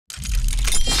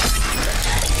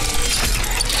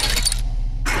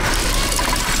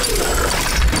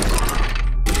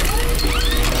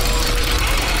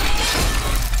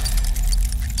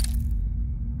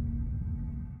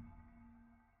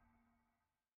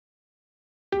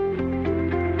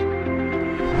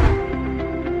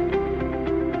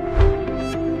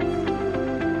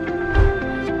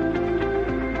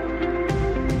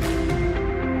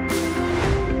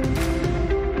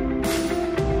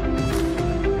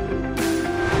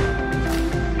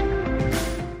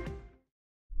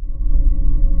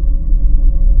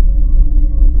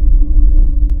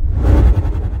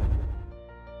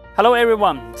Hello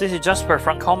everyone, this is Jasper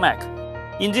from ConeMac.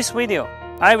 In this video,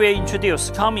 I will introduce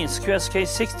Cummins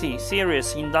QSK60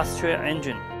 series industrial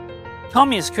engine.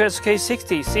 Cummins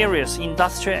QSK60 series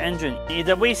industrial engine is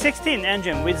a V16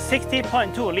 engine with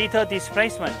 60.2 liter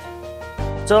displacement.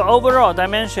 The overall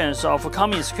dimensions of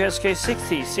Cummins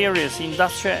QSK60 series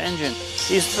industrial engine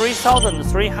is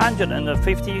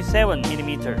 3,357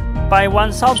 mm by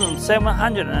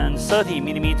 1,730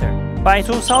 mm by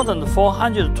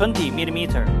 2,420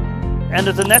 mm, and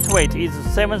the net weight is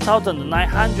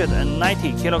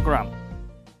 7,990 kg.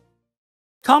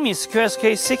 Cummins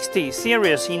QSK60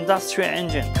 series industrial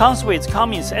engine comes with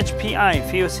Cummins HPI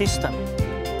fuel system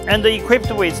and equipped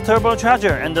with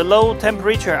turbocharger and low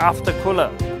temperature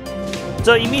aftercooler.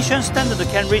 The emission standard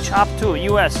can reach up to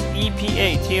US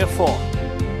EPA Tier IV.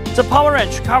 The power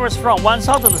range covers from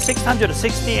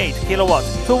 1,668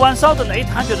 kW to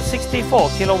 1,864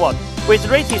 kW, with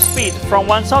rated speed from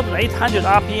 1,800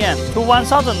 rpm to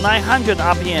 1,900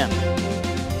 rpm.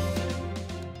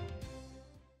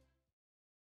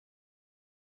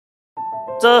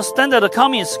 The standard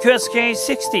Cummins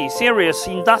QSK60 series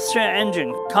industrial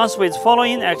engine comes with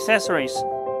following accessories: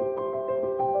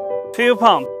 fuel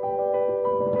pump,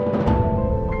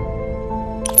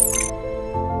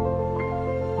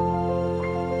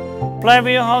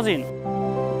 flywheel housing,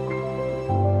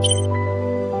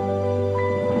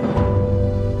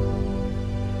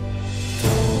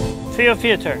 fuel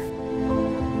filter,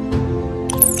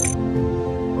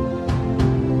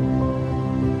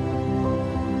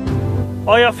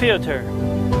 oil filter,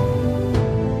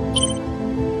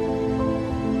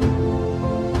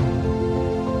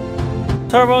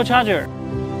 turbocharger,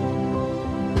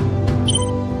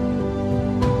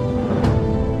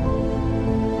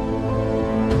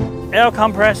 air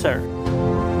compressor,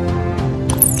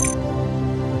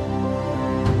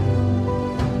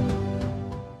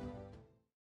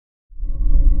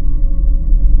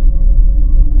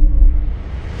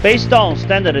 based on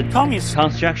standard Cummins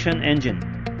construction engine,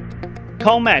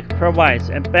 ConeMac provides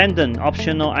abundant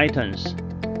optional items,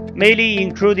 mainly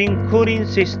including cooling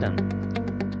system,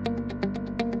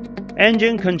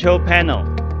 engine control panel,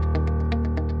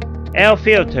 air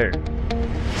filter,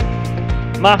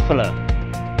 muffler,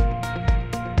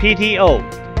 PTO,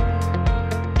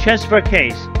 transfer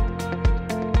case,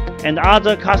 and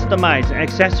other customized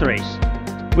accessories.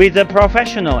 With a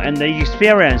professional and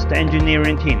experienced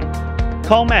engineering team,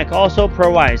 ConeMac also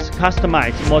provides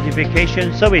customized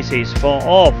modification services for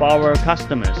all of our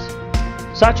customers,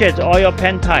 such as oil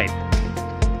pan type,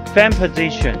 fan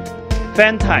position,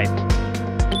 fan type,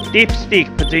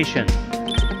 dipstick position,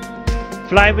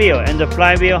 flywheel and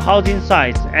flywheel housing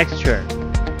size extra.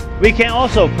 We can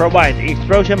also provide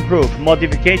explosion-proof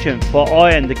modification for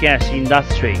oil and gas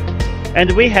industry,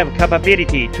 and we have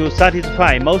capability to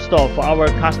satisfy most of our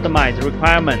customized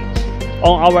requirements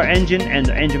on our engine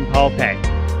and engine power pack.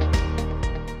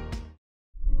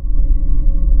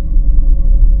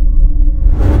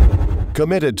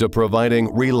 Committed to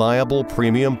providing reliable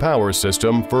premium power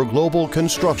system for global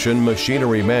construction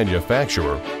machinery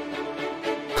manufacturer,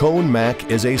 ConeMac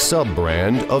is a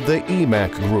sub-brand of the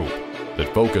EMAC Group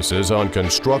that focuses on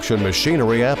construction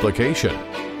machinery application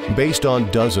based on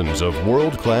dozens of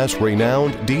world-class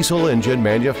renowned diesel engine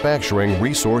manufacturing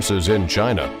resources in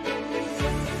China,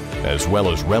 as well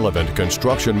as relevant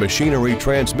construction machinery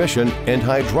transmission and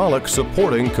hydraulic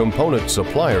supporting component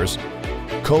suppliers.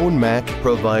 ConeMac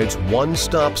provides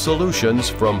one-stop solutions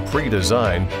from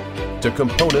pre-design to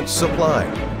component supply,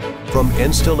 from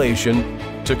installation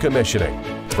to commissioning,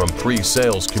 from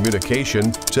pre-sales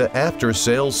communication to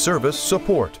after-sales service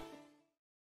support.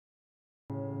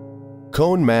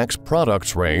 ConeMac's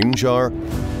products range are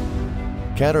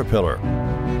Caterpillar,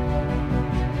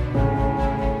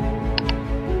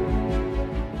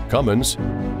 Cummins,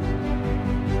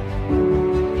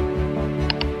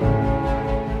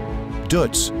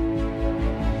 Dutz,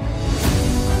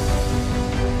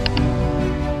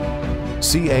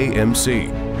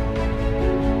 CAMC,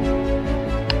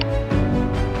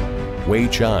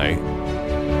 Weichai,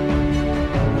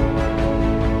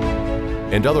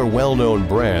 and other well-known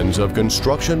brands of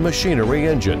construction machinery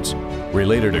engines,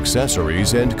 related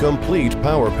accessories, and complete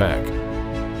power pack.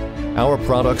 Our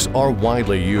products are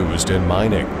widely used in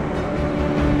mining,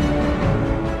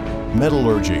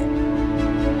 metallurgy,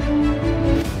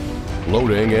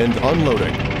 loading and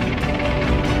unloading,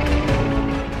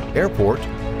 airport,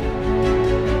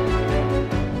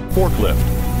 forklift,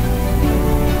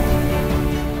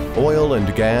 oil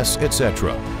and gas,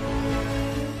 etc.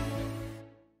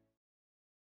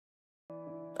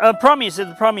 A promise is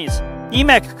a promise.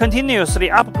 EMAC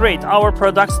continuously upgrade our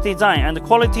product's design and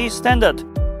quality standard.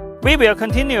 We will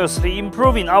continuously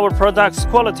improving our products'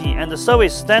 quality and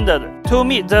service standard to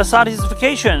meet the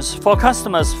satisfactions for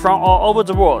customers from all over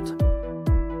the world.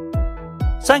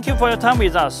 Thank you for your time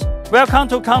with us. Welcome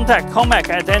to contact ConeMac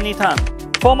at any time.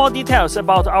 For more details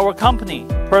about our company,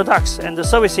 products, and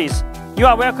services, you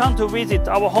are welcome to visit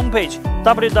our homepage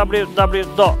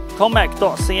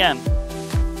www.conemac.cm.